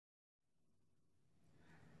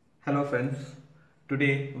Hello friends,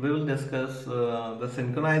 today we will discuss the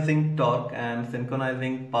synchronizing torque and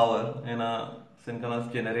synchronizing power in a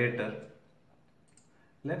synchronous generator.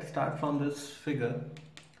 Let's start from this figure.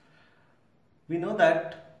 We know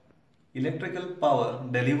that electrical power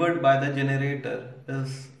delivered by the generator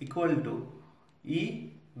is equal to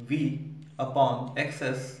EV upon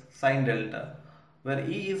XS sine delta, where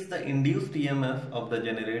E is the induced EMF of the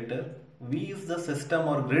generator, V is the system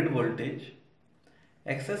or grid voltage,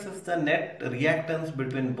 XS is the net reactance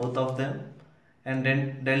between both of them, and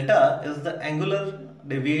then delta is the angular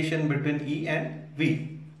deviation between E and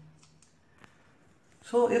V.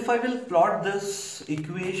 So if I will plot this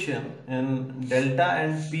equation in delta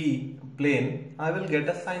and P plane, I will get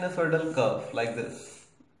a sinusoidal curve like this.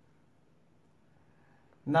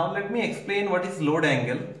 Now let me explain what is load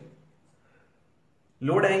angle.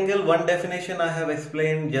 Load angle, one definition I have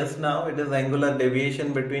explained just now, it is angular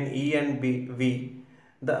deviation between E and V.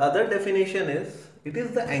 The other definition is, it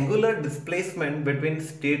is the angular displacement between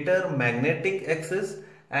stator magnetic axis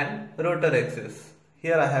and rotor axis.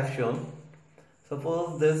 Here I have shown.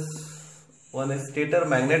 Suppose this one is stator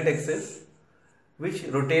magnetic axis which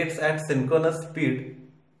rotates at synchronous speed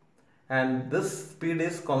and this speed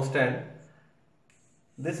is constant.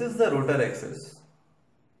 This is the rotor axis.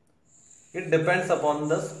 It depends upon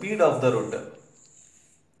the speed of the rotor.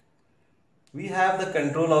 We have the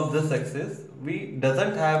control of this axis, we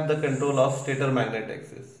doesn't have the control of stator magnetic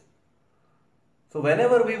axis. So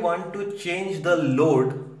whenever we want to change the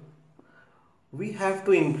load, we have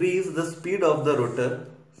to increase the speed of the rotor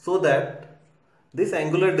so that this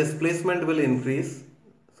angular displacement will increase,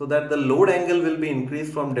 so that the load angle will be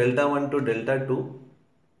increased from delta 1 to delta 2.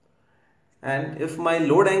 And if my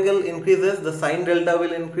load angle increases, the sine delta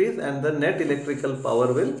will increase and the net electrical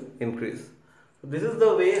power will increase. This is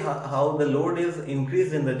the way how the load is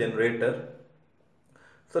increased in the generator.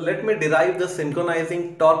 So let me derive the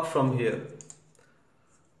synchronizing torque from here.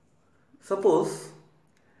 Suppose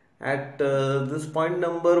at this point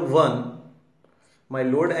number 1, my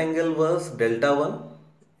load angle was delta 1,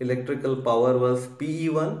 electrical power was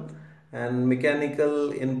PE1 and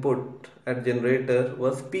mechanical input at generator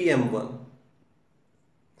was PM1.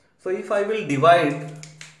 So if I will divide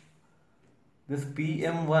this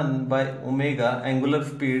PM1 by omega angular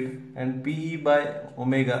speed and PE by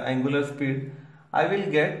omega angular speed, I will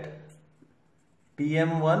get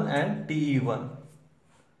TM1 and TE1.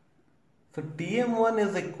 So TM1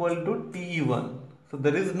 is equal to TE1. So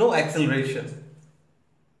there is no acceleration.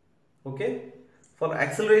 Okay. For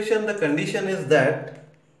acceleration, the condition is that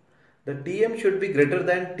the TM should be greater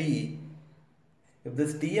than TE. If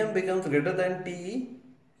this TM becomes greater than TE,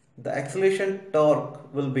 the acceleration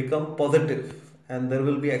torque will become positive and there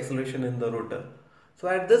will be acceleration in the rotor. So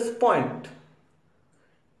at this point,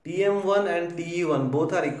 TM1 and TE1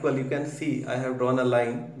 both are equal. You can see I have drawn a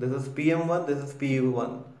line. This is PM1, this is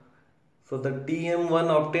PE1. So the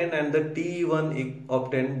TM1 obtained and the TE1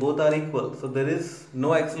 obtained both are equal. So there is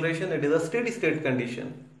no acceleration, it is a steady state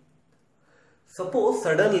condition. Suppose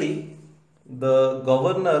suddenly the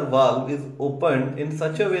governor valve is opened in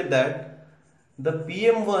such a way that the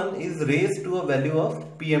PM1 is raised to a value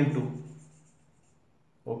of PM2.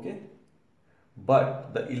 Okay.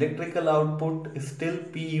 But the electrical output is still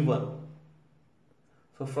PE1.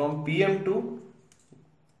 So from PM2,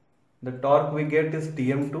 the torque we get is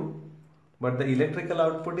TM2, but the electrical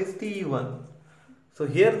output is TE1. So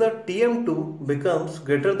here the TM2 becomes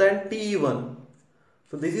greater than TE1.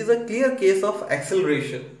 So this is a clear case of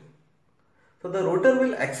acceleration. So the rotor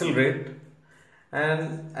will accelerate,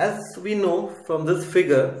 and as we know from this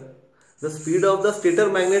figure, the speed of the stator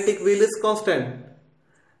magnetic wheel is constant.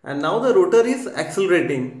 And now the rotor is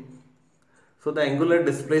accelerating. So the angular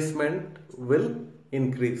displacement will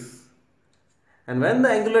increase. And when the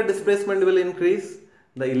angular displacement will increase,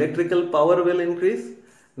 the electrical power will increase.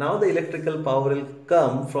 Now the electrical power will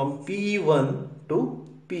come from PE1 to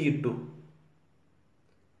PE2.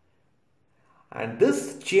 And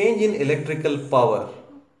this change in electrical power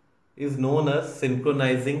is known as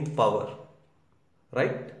synchronizing power.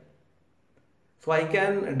 Right? So I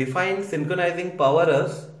can define synchronizing power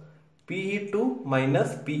as PE2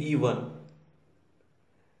 minus PE1.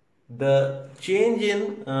 The change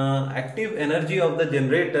in active energy of the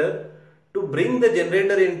generator to bring the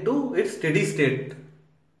generator into its steady state.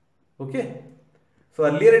 Okay. So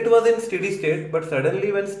earlier it was in steady state, but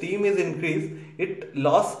suddenly when steam is increased, it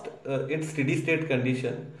lost its steady state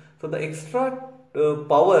condition. So the extra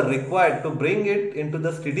power required to bring it into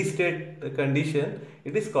the steady state condition,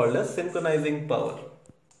 it is called as synchronizing power.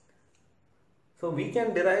 So we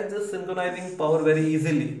can derive this synchronizing power very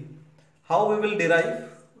easily. How we will derive?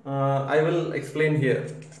 I will explain here.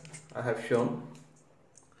 I have shown.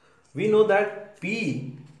 We know that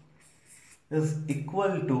P is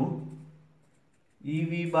equal to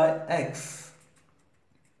EV by X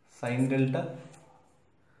sine delta.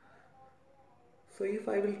 So if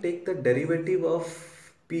I will take the derivative of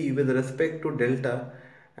P with respect to delta,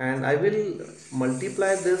 and I will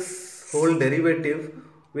multiply this whole derivative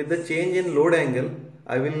with the change in load angle,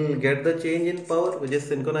 I will get the change in power, which is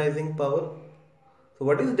synchronizing power. So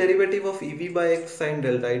what is derivative of EV by X sine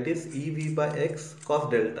delta? It is EV by X cos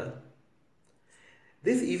delta.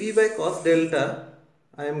 This EV by cos delta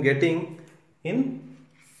I am getting in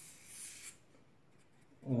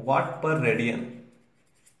watt per radian.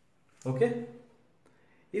 Okay.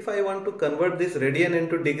 If I want to convert this radian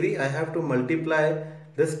into degree, I have to multiply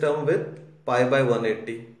this term with pi by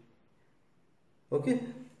 180. Okay.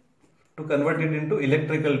 To convert it into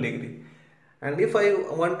electrical degree. And if I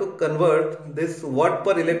want to convert this watt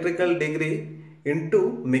per electrical degree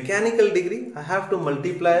into mechanical degree, I have to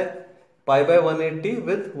multiply pi by 180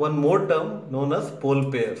 with one more term known as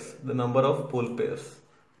pole pairs, the number of pole pairs.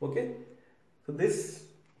 Okay. So this,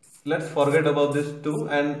 let's forget about this too,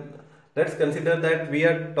 and let's consider that we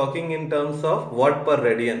are talking in terms of watt per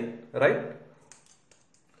radian, right?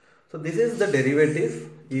 So this is the derivative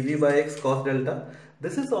EV by X cos delta.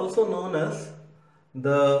 This is also known as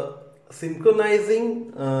the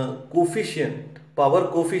synchronizing coefficient, power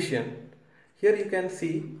coefficient. Here you can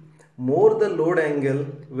see more the load angle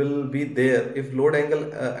will be there. If load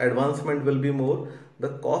angle advancement will be more, the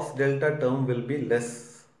cos delta term will be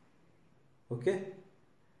less. Okay.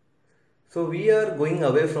 So we are going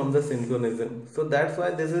away from the synchronism. So that's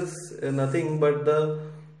why this is nothing but the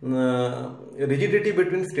rigidity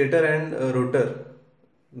between stator and rotor,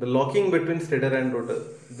 the locking between stator and rotor,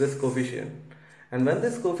 this coefficient. And when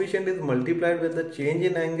this coefficient is multiplied with the change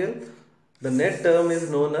in angle, the net term is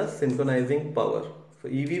known as synchronizing power. So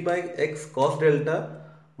EV by X cos delta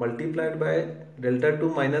multiplied by delta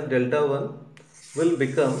 2 minus delta 1 will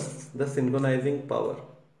become the synchronizing power.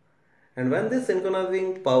 And when this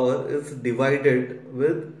synchronizing power is divided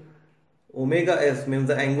with omega s, means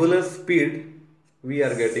the angular speed, we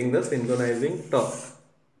are getting the synchronizing torque.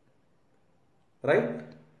 Right?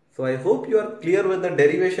 So I hope you are clear with the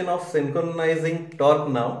derivation of synchronizing torque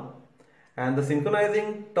now. And the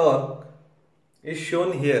synchronizing torque is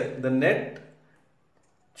shown here. The net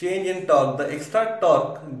change in torque, the extra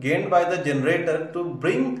torque gained by the generator to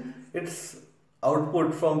bring its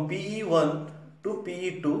output from PE1 to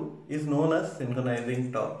PE2 is known as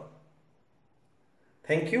synchronizing torque.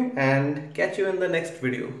 Thank you and catch you in the next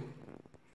video.